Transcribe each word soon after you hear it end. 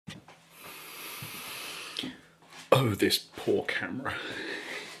Oh, this poor camera.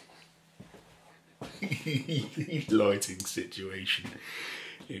 Lighting situation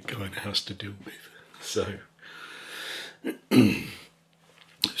it kind of has to deal with. So,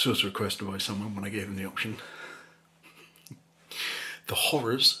 this was requested by someone when I gave him the option. The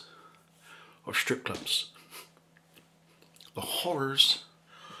horrors of strip clubs. The horrors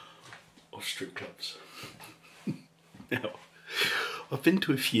of strip clubs. Now, I've been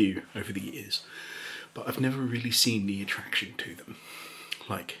to a few over the years, but I've never really seen the attraction to them.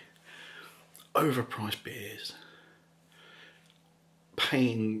 Like, overpriced beers,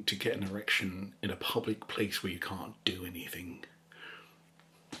 paying to get an erection in a public place where you can't do anything.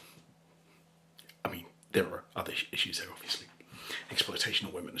 I mean, there are other issues there, obviously. Exploitation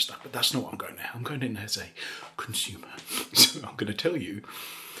of women and stuff, but that's not what I'm going there. I'm going in as a consumer. So I'm going to tell you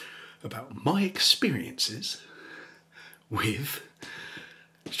about my experiences with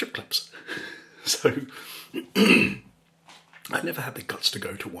strip clubs. So I never had the guts to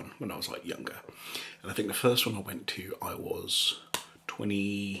go to one when I was like younger. And I think the first one I went to, I was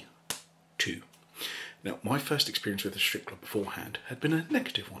 22. Now, my first experience with a strip club beforehand had been a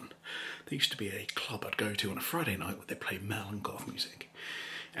negative one. There used to be a club I'd go to on a Friday night where they played metal and goth music.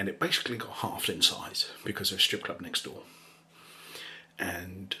 And it basically got halved in size because there was a strip club next door.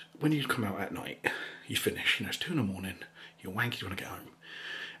 And when you'd come out at night, you finish, you know, it's 2 in the morning, you're wanky, you want to get home.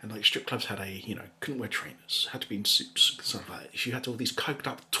 And like strip clubs had a, you know, couldn't wear trainers, had to be in suits, stuff like that. You had all these coked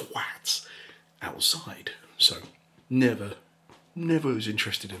up twats outside. So never was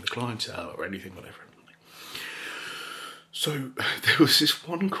interested in the clientele or anything, whatever. So there was this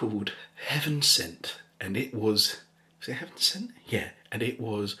one called Heaven Sent, and it was it Heaven Sent? Yeah, and it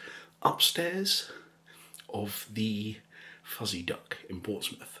was upstairs of the Fuzzy Duck in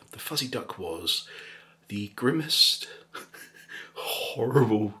Portsmouth. The Fuzzy Duck was the grimmest,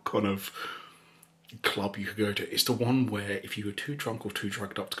 horrible kind of club you could go to. It's the one where if you were too drunk or too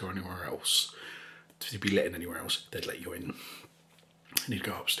drugged up to go anywhere else, to be let in anywhere else, they'd let you in. And you'd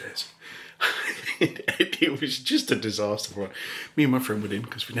go upstairs. It was just a disaster for it. Me and my friend went in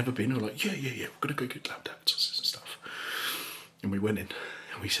because we'd never been. We were like, yeah, we're going to go get lap dances and stuff. And we went in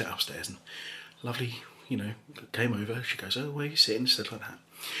and we sat upstairs and lovely, you know, came over. She goes, oh, where are you sitting? Stuff like that.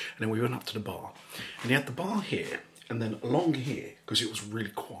 And then we went up to the bar. And you had the bar here and then along here, because it was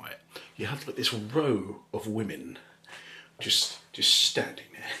really quiet, you had like this row of women just standing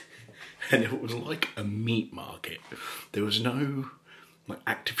there. And it was like a meat market. There was no like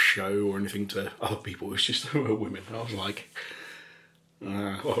active show or anything to other people. It was just there were women. I was like,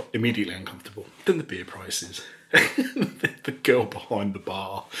 well, immediately uncomfortable. Then the beer prices. The girl behind the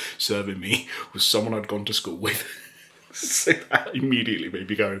bar serving me was someone I'd gone to school with. So that immediately made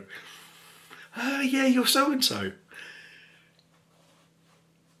me go, yeah, you're so and so.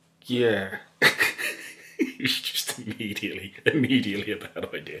 Yeah. It was just immediately a bad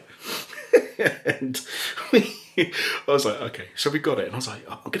idea. And I was like, okay, so we got it. And I was like,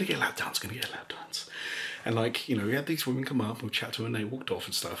 oh, I'm going to get a lap dance, And like, you know, we had these women come up, we chat to them, and they walked off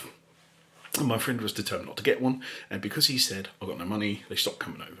and stuff. And my friend was determined not to get one. And because he said, I've got no money, they stopped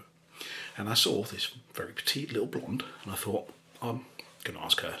coming over. And I saw this very petite little blonde, and I thought, I'm going to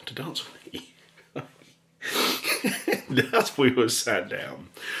ask her to dance with me. And as we were sat down,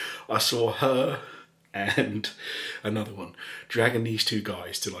 I saw her and another one dragging these two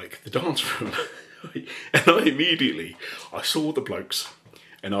guys to like the dance room. And I saw the blokes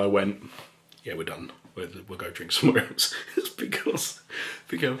and I went, yeah, we're done. We'll go drink somewhere else. It's because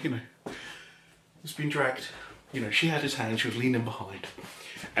the girl, you know, was being dragged. You know, she had his hand, she was leaning behind.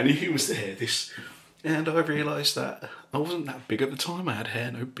 And he was there, and I realised that I wasn't that big at the time. I had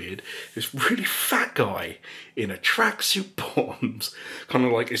hair, no beard. This really fat guy in a tracksuit bottoms, kind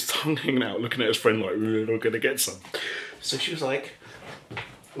of like his tongue hanging out, looking at his friend like, we're not going to get some. So she was like,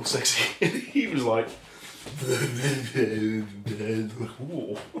 all sexy. And he was like,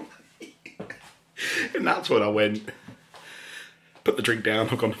 and that's when I went, put the drink down,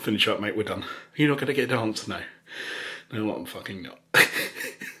 I've gone to finish up, mate, we're done. You're not going to get a dance? No. No, I'm fucking not.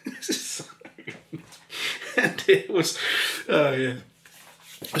 And it was, yeah.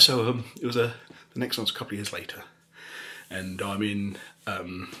 So it was the next one's a couple of years later, and I'm in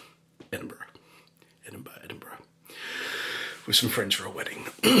Edinburgh, with some friends for a wedding.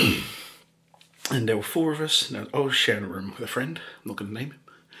 And there were 4 of us. Now, I was sharing a room with a friend. I'm not going to name him.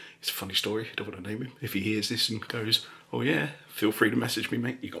 It's a funny story. I don't want to name him. If he hears this and goes, oh yeah, feel free to message me,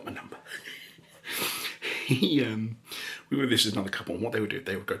 mate. You got my number. This is another couple, and what they would do,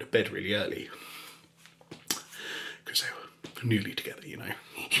 they would go to bed really early because they were newly together, you know.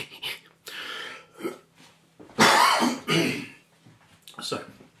 So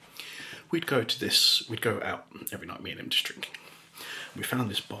we'd go out every night, me and him, just drinking. We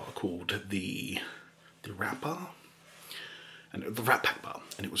found this bar called the Rat Bar, and the Rat Pack Bar,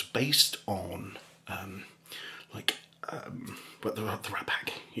 and it was based on but the Rat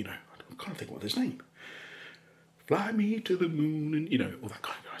Pack, you know, I can't think what his name. Fly me to the moon, and you know, all that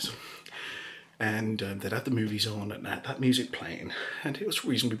kind of guys. And they'd had the movies on and that music playing, and it was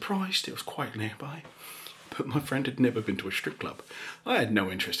reasonably priced. It was quite nearby, but my friend had never been to a strip club. I had no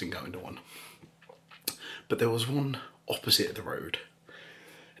interest in going to one, but there was one opposite of the road,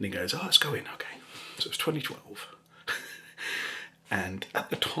 and he goes, "Oh, let's go in." Okay, so it was 2012, and at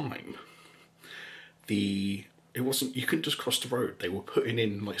the time, it wasn't, you couldn't just cross the road. They were putting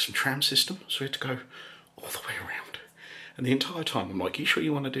in like some tram system, so we had to go all the way around. And the entire time I'm like, "You sure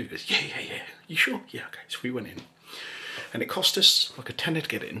you want to do this?" Yeah. You sure? Yeah, okay. So we went in, and it cost us like a tenner to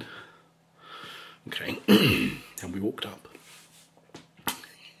get in. Okay, and we walked up,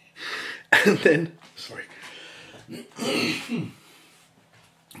 and then it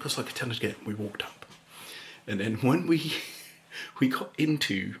cost like a tenner to get in. We walked up, and then when we got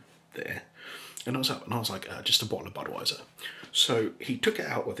into there, and I was up, and I was like, just a bottle of Budweiser. So he took it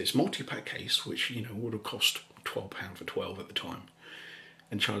out with this multi-pack case, which, you know, would have cost £12 for 12 at the time,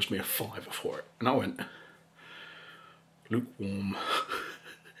 and charged me a £5 for it. And I went, lukewarm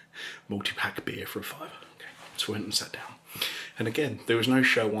multi-pack beer for a £5. Okay, so I went and sat down. And again, there was no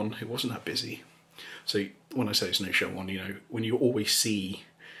show on. It wasn't that busy. So when I say there's no show on, you know, when you always see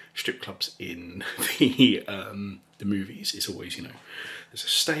strip clubs in the movies, it's always, you know, there's a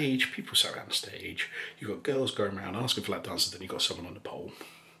stage, people sat around the stage, you've got girls going around asking for lap dances, then you've got someone on the pole.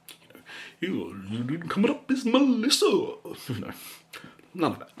 You coming up is Melissa. You know,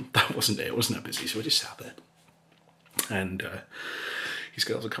 none of that. That wasn't there. It wasn't that busy. So we just sat there, and these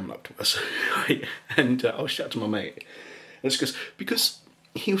girls are coming up to us, and I was chatting to my mate. And it's because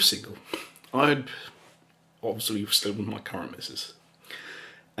he was single. I'd obviously was still with my current missus,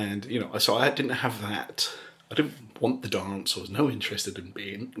 and you know, so I didn't have that. I didn't want the dance. I was no interested in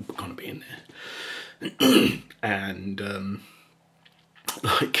being there, and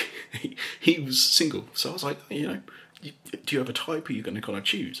like he was single, so I was like, you know, do you have a type? Are you going to kind of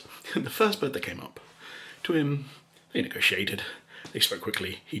choose? And the first bird that came up to him, they negotiated, they spoke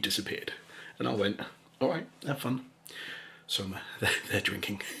quickly, he disappeared, and I went, all right, have fun. So they're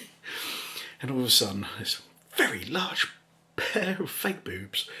drinking, and all of a sudden this very large pair of fake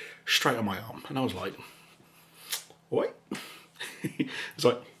boobs straight on my arm, and I was like, wait. It's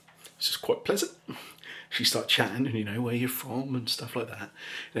like, this is quite pleasant. She started chatting, and you know, where you're from and stuff like that. And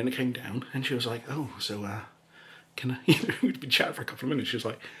then it came down, and she was like, "Oh, so can I?" You know, we'd been chatting for a couple of minutes. She was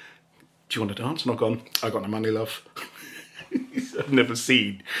like, "Do you want to dance?" And I've gone, "I got no money, love." I've never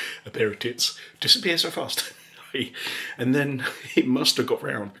seen a pair of tits disappear so fast. And then it must have got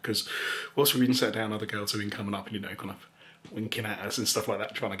round, because whilst we've been sat down, other girls have been coming up and, you know, kind of winking at us and stuff like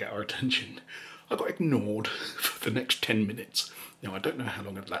that, trying to get our attention. I got ignored for the next 10 minutes. Now, I don't know how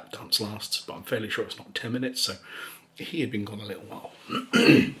long a lap dance lasts, but I'm fairly sure it's not 10 minutes, so he had been gone a little while.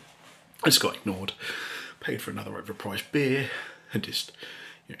 I just got ignored, paid for another overpriced beer, and just,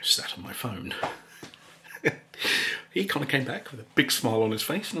 you know, sat on my phone. He kind of came back with a big smile on his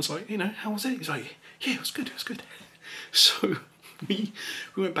face, and I was like, you know, how was it? He's like, yeah, it was good. So we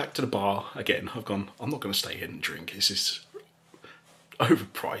went back to the bar again. I've gone, I'm not going to stay here and drink. This is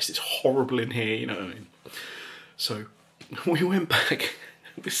overpriced. It's horrible in here, you know what I mean? So we went back,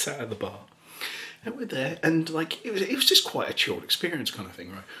 we sat at the bar, and we're there, and like, it was just quite a chilled experience kind of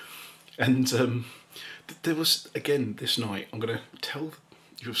thing, right? And there was, again, this night, I'm going to tell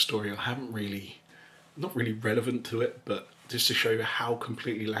you a story I haven't really, not really relevant to it, but just to show you how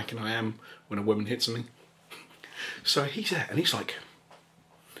completely lacking I am when a woman hits me. So he's there, and he's like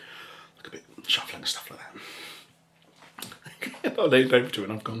a bit shuffling and stuff like that. I leaned over to it,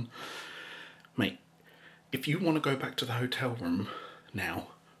 and I've gone, mate, if you want to go back to the hotel room now,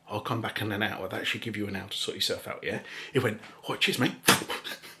 I'll come back in an hour. That should give you an hour to sort yourself out, yeah? He went, oh, cheers, mate.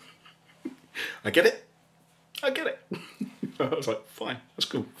 I get it. I was like, fine, that's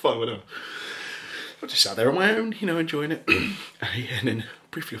cool, fine, whatever. I just sat there on my own, you know, enjoying it. And then,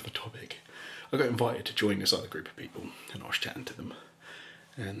 briefly off the topic, I got invited to join this other group of people, and I was chatting to them.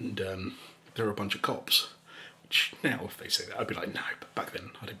 And there were a bunch of cops, which now, if they say that, I'd be like, no, but back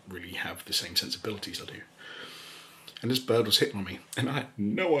then, I didn't really have the same sensibilities I do. And this bird was hitting on me, and I had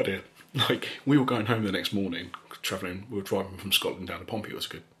no idea. Like, we were going home the next morning, we were driving from Scotland down to Pompey. It was a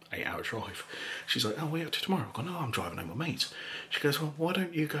good 8-hour drive. She's like, oh, where are you up to tomorrow? I go, no, I'm driving home with mates. She goes, well, why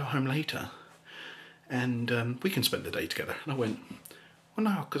don't you go home later, and we can spend the day together? And I went, well,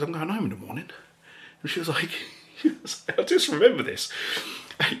 no, because I'm going home in the morning. And she was like, I just remember this.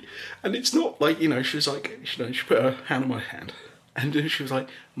 And it's not like, you know, she was like, you know, she put her hand on my hand, and then she was like,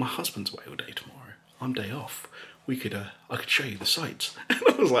 my husband's away all day tomorrow. I'm day off. I could show you the sights. And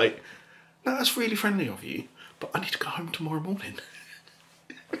I was like, no, that's really friendly of you, but I need to go home tomorrow morning.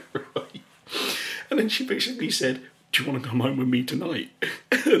 Right. And then she basically said, do you want to come home with me tonight?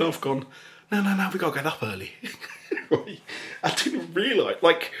 And I've gone, no, we got to get up early. Right. I didn't realise,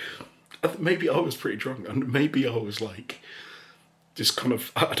 like, maybe I was pretty drunk, and maybe I was like, just kind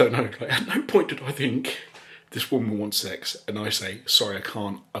of, I don't know, like, at no point did I think this woman wants sex, and I say, sorry, I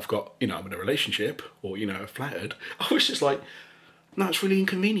can't, I've got, you know, I'm in a relationship, or, you know, flattered. I was just like, no, it's really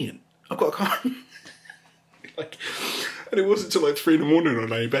inconvenient. I've got to come. Like, and it wasn't until like 3 in the morning I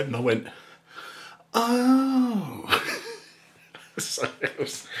lay in bed and I went, oh. So it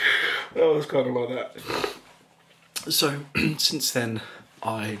was kind of like that. So since then,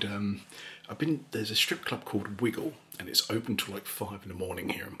 I've been, there's a strip club called Wiggle, and it's open till like 5 in the morning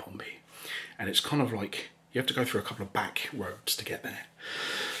here in Pompey. And it's kind of like, you have to go through a couple of back roads to get there.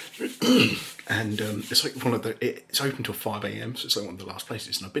 And it's like one of the, it's open till 5 AM, so it's like one of the last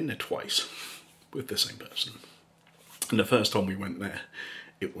places. And I've been there twice with the same person. And the first time we went there,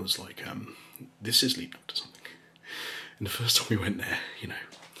 it was like, this is leading up to something. And the first time we went there, you know,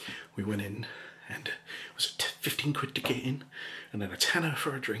 we went in and it was 15 quid to get in and then a tenner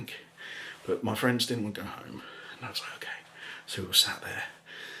for a drink. But my friends didn't want to go home. And I was like, okay. So we were sat there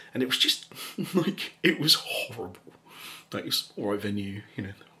and it was just like, it was horrible. Like, it's all right venue, you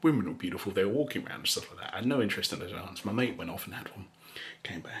know, women were beautiful. They were walking around and stuff like that. I had no interest in the dance. My mate went off and had one,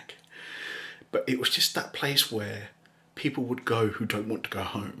 came back. But it was just that place where people would go who don't want to go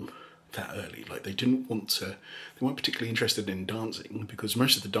home that early. Like, they didn't want to, they weren't particularly interested in dancing because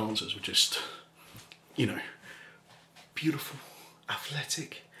most of the dancers were just, you know, beautiful,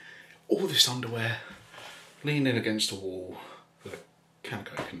 athletic, all this underwear, leaning against a wall with a can of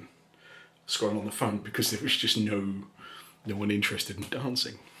Coke and scrolling on the phone because there was just no one interested in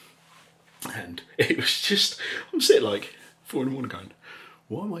dancing. And it was just, I'm sitting like 4 in the morning going,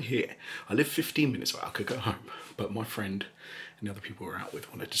 why am I here? I live 15 minutes away, I could go home. But my friend and the other people we were out with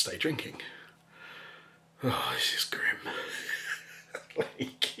wanted to stay drinking. Oh, this is grim.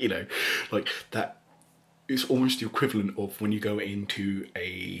 Like, you know, like that is almost the equivalent of when you go into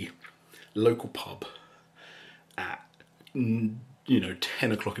a local pub at, you know,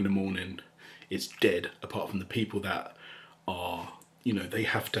 10 o'clock in the morning, it's dead apart from the people that are, you know, they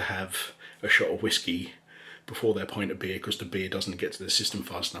have to have a shot of whiskey before their pint of beer because the beer doesn't get to the system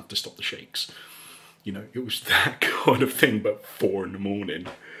fast enough to stop the shakes. You know, it was that kind of thing, but 4 in the morning.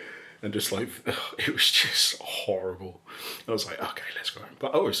 And just like, it was just horrible. I was like, okay, let's go home.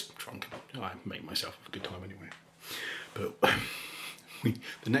 But I was drunk. I made myself have a good time anyway. But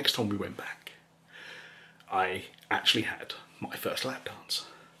the next time we went back, I actually had my first lap dance.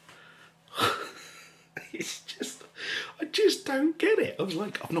 It's just, I just don't get it. I was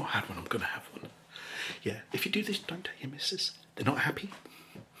like, I've not had one, I'm gonna have one. Yeah, if you do this, don't tell your missus. They're not happy,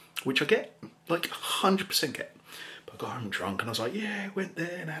 which I get, like 100% get. But I got home drunk and I was like, yeah, I went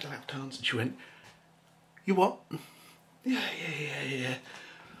there and I had a lap dance. And she went, you what? Yeah.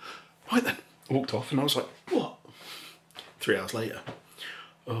 Right then. I walked off and I was like, what? 3 hours later.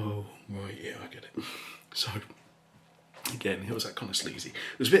 Oh, right, yeah, I get it. So, again, it was that kind of sleazy.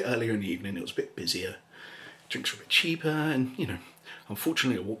 It was a bit earlier in the evening, it was a bit busier. Drinks were a bit cheaper and, you know,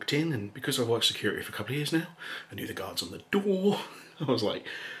 unfortunately I walked in and because I worked security for a couple of years now, I knew the guards on the door. I was like,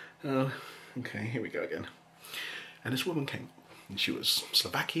 oh, okay, here we go again. And this woman came and she was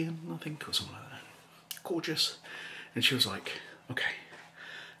Slovakian, I think, or something like that. Gorgeous. And she was like,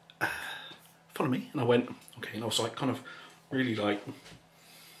 okay, follow me. And I went, okay. And I was like, kind of really like,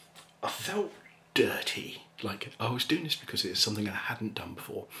 I felt dirty. Like, I was doing this because it's something I hadn't done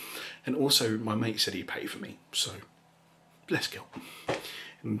before. And also, my mate said he'd pay for me, so let's go.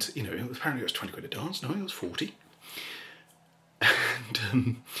 And, you know, apparently it was 20 quid a dance. No, it was 40.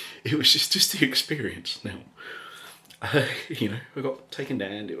 And it was just the experience. Now, you know, I got taken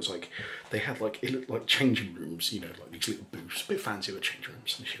down. It was like, they had like, it looked like changing rooms, you know, like these little booths, a bit fancy with change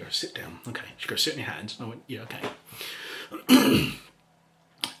rooms. And she goes, sit down. Okay. She goes, sit on your hands. And I went, yeah, okay.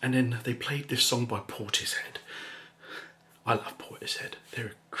 And then they played this song by Portishead. I love Portishead.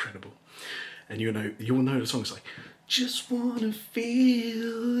 They're incredible. And you know, you'll know the song. It's like, just wanna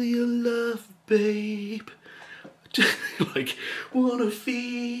feel your love, babe. Like, wanna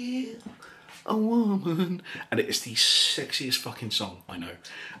feel a woman. And it is the sexiest fucking song, I know.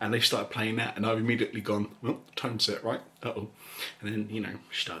 And they started playing that and I've immediately gone, well, tone set, right? Uh-oh. And then, you know,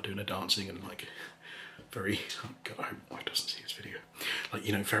 she started doing her dancing and like, very, oh God, I hope my wife doesn't see this video. Like,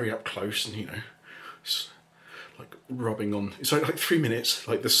 you know, very up close and, you know, like rubbing on. It's like 3 minutes,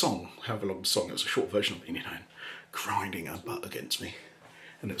 like the song, however long the song. It was a short version of it, you know, and grinding her butt against me,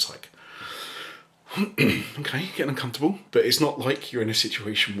 and it's like, okay, getting uncomfortable. But it's not like you're in a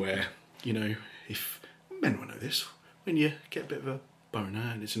situation where, you know, if men will know this, when you get a bit of a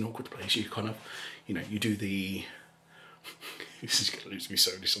boner and it's an awkward place, you kind of, you know, you do the. This is going to lose me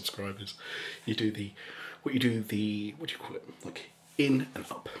so many subscribers. You do the, what do you call it? Like in and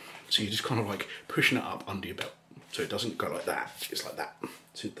up. So you're just kind of like pushing it up under your belt. So it doesn't go like that, it's like that.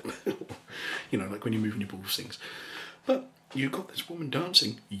 So you know, like when you're moving your balls things. But you've got this woman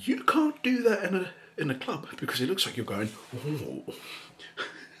dancing. You can't do that in a club because it looks like you're going, oh.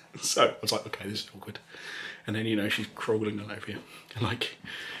 So I was like, okay, this is awkward. And then, you know, she's crawling all over you.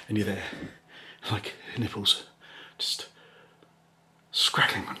 And you're there. Like, nipples just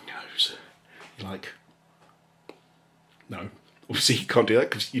scraggling on your nose. You're like, no. Obviously you can't do that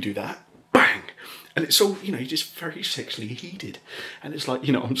because you do that. Bang! And it's all, you know, you're just very sexually heated. And it's like,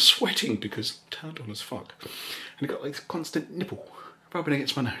 you know, I'm sweating because I'm turned on as fuck. And I got like constant nipple rubbing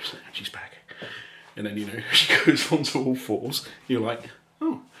against my nose. And she's back. And then, you know, she goes onto all fours. You're like,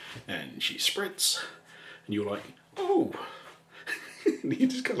 oh. And she spreads. And you're like, oh. And you're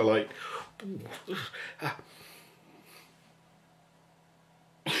just kind of like,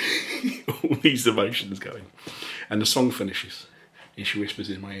 all these emotions going. And the song finishes. And she whispers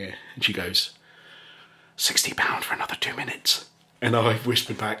in my ear. And she goes, £60 for another 2 minutes. And I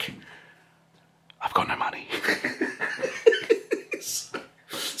whispered back, I've got no money.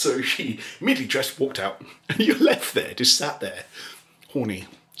 So she immediately dressed, walked out, and you're left there, just sat there, horny,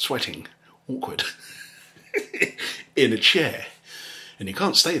 sweating, awkward, in a chair. And you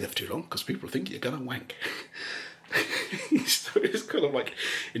can't stay there for too long because people think you're gonna wank. So it's kind of like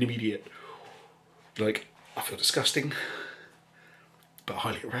an immediate, like, I feel disgusting, but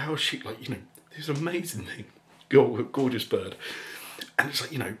highly aroused. She, like, you know, this amazing thing, gorgeous bird. And it's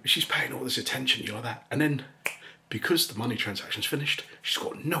like, you know, she's paying all this attention, you like that. And then, because the money transaction's finished, she's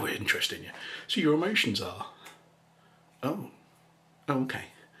got no interest in you. So your emotions are, oh okay.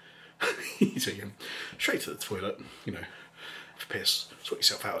 So you go straight to the toilet, you know, have a piss, sort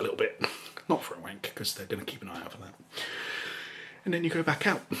yourself out a little bit. Not for a wank, because they're going to keep an eye out for that. And then you go back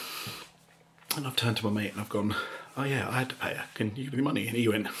out. And I've turned to my mate and I've gone, oh yeah, I had to pay her. Can you give me the money? And he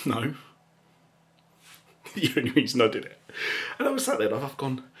went, no. The only reason I did it. And I was sat there and I've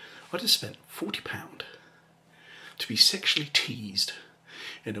gone, I just spent £40 to be sexually teased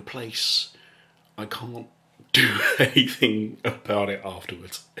in a place I can't do anything about it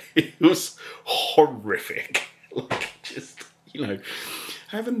afterwards. It was horrific. Like, just, you know,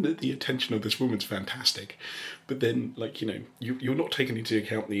 having the attention of this woman's fantastic, but then, like, you know, you're not taking into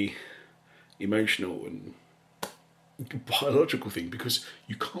account the emotional and biological thing because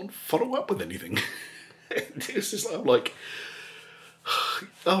you can't follow up with anything. It's just like,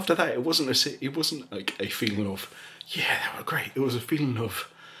 after that, it wasn't like a feeling of, yeah, they were great. It was a feeling of,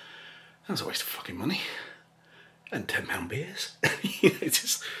 that was a waste of fucking money. And £10 beers. You know, it's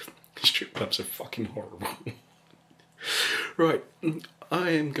just, strip clubs are fucking horrible. Right,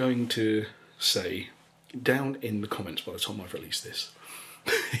 I am going to say, down in the comments by the time I've released this,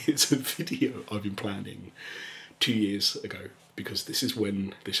 it's a video I've been planning 2 years ago, because this is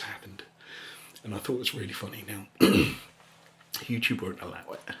when this happened. And I thought it was really funny. Now, YouTube won't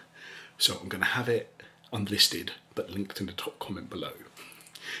allow it. So I'm going to have it unlisted, but linked in the top comment below.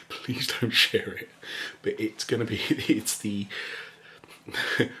 Please don't share it. But it's going to be, it's the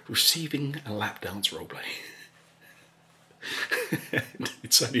receiving a lap dance roleplay.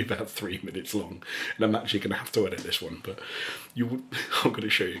 It's only about 3 minutes long, and I'm actually going to have to edit this one, but I'm going to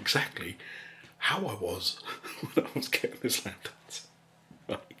show you exactly how I was when I was getting this lap dance.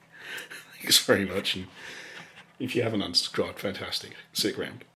 Right. Thanks very much, and if you haven't unsubscribed, fantastic. Stick around.